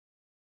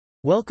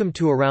Welcome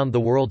to Around the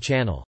World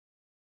Channel.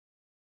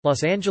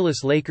 Los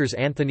Angeles Lakers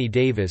Anthony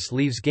Davis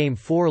leaves Game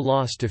 4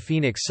 loss to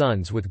Phoenix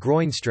Suns with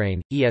groin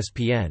strain,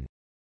 ESPN.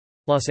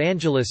 Los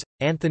Angeles,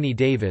 Anthony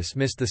Davis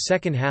missed the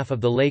second half of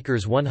the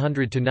Lakers'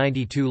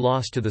 100-92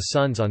 loss to the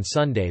Suns on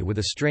Sunday with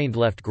a strained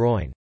left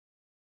groin.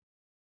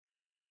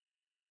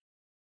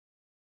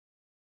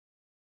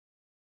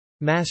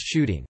 Mass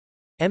shooting.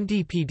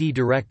 MDPD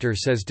director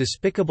says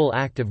despicable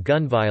act of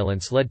gun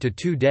violence led to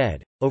 2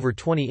 dead, over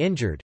 20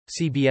 injured,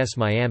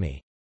 CBSMiami.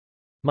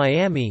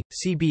 Miami,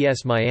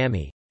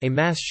 CBSMiami. A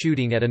mass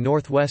shooting at a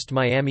northwest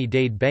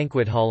Miami-Dade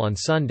banquet hall on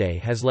Sunday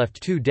has left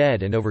 2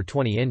 dead and over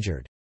 20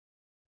 injured.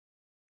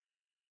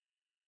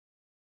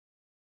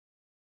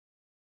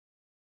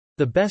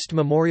 The best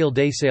Memorial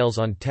Day sales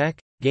on tech,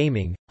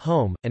 gaming,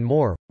 home, and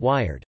more.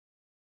 Wired.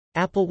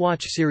 Apple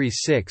Watch Series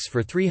 6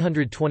 for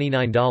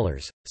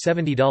 $329,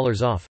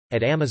 $70 off,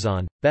 at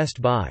Amazon,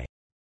 Best Buy.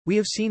 We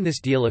have seen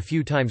this deal a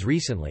few times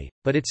recently,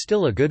 but it's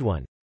still a good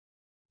one.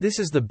 This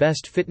is the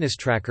best fitness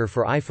tracker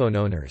for iPhone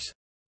owners.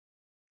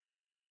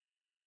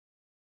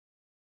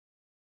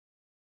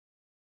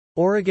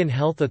 Oregon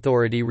Health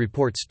Authority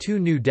reports 2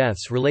 new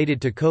deaths related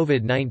to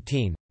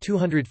COVID-19,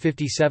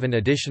 257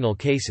 additional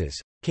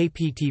cases,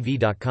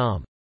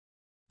 kptv.com.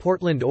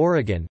 Portland,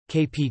 Oregon,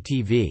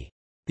 KPTV.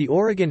 The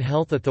Oregon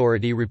Health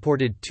Authority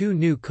reported 2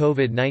 new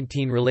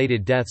COVID-19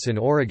 related deaths in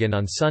Oregon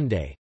on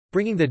Sunday,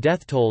 bringing the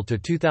death toll to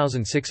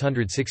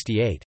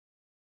 2,668.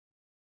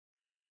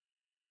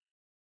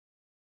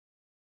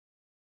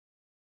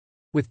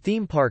 With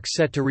theme parks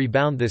set to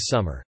rebound this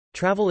summer,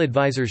 travel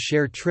advisors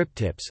share trip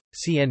tips,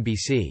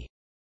 CNBC.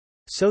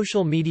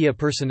 Social media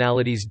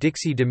personalities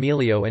Dixie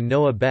D'Amelio and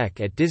Noah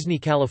Beck at Disney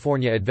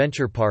California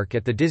Adventure Park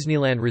at the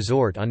Disneyland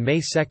Resort on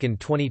May 2,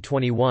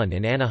 2021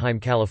 in Anaheim,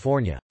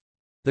 California.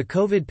 The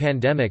COVID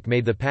pandemic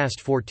made the past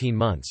 14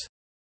 months.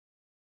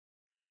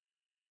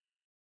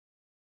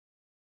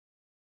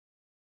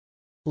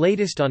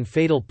 Latest on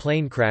fatal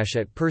plane crash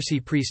at Percy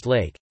Priest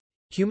Lake.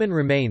 Human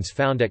remains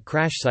found at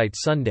crash site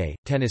Sunday,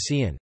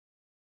 Tennessean.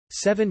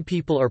 7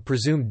 people are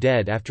presumed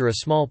dead after a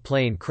small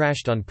plane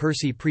crashed on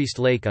Percy Priest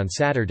Lake on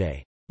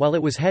Saturday, while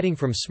it was heading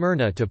from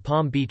Smyrna to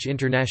Palm Beach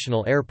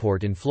International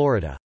Airport in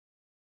Florida.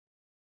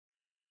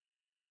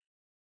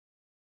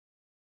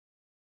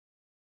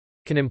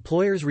 Can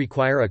employers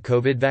require a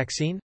COVID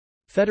vaccine?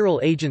 Federal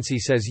agency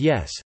says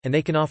yes, and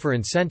they can offer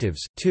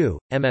incentives, too,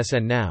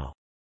 MSN Now.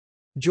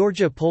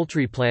 Georgia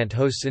poultry plant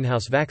hosts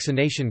in-house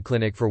vaccination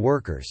clinic for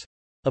workers.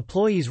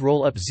 Employees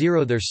roll up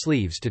their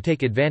sleeves to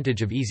take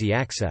advantage of easy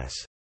access.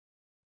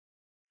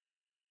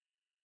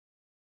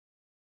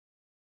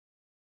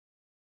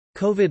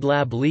 COVID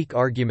lab leak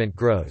argument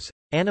grows.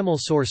 Animal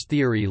source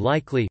theory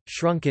likely,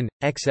 shrunken,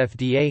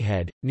 ex-FDA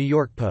head, New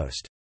York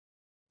Post.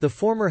 The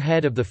former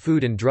head of the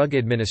Food and Drug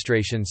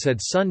Administration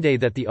said Sunday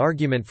that the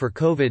argument for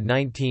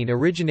COVID-19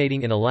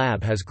 originating in a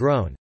lab has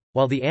grown,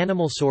 while the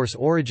animal source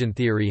origin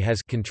theory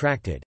has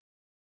contracted.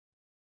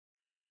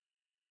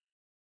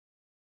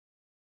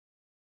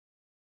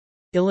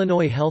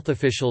 Illinois health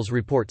officials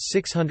report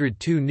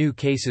 602 new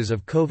cases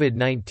of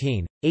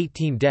COVID-19,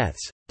 18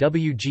 deaths,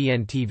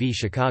 WGN-TV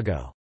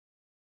Chicago.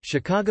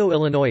 Chicago,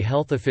 Illinois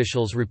health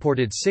officials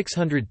reported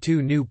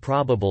 602 new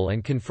probable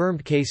and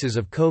confirmed cases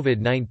of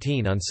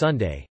COVID-19 on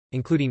Sunday,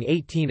 including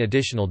 18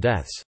 additional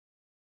deaths.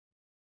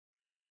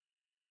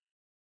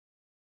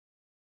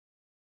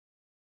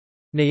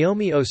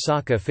 Naomi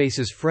Osaka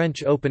faces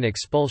French Open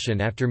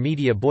expulsion after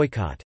media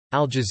boycott.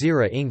 Al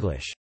Jazeera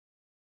English.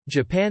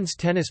 Japan's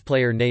tennis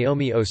player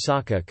Naomi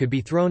Osaka could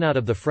be thrown out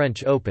of the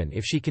French Open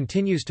if she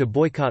continues to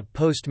boycott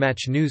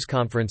post-match news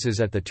conferences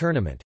at the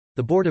tournament,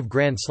 the board of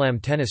Grand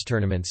Slam tennis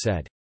tournaments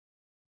said.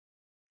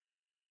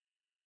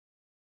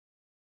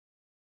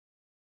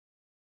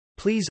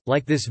 Please,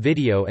 like this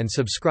video and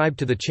subscribe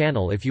to the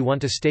channel if you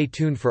want to stay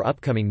tuned for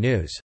upcoming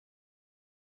news.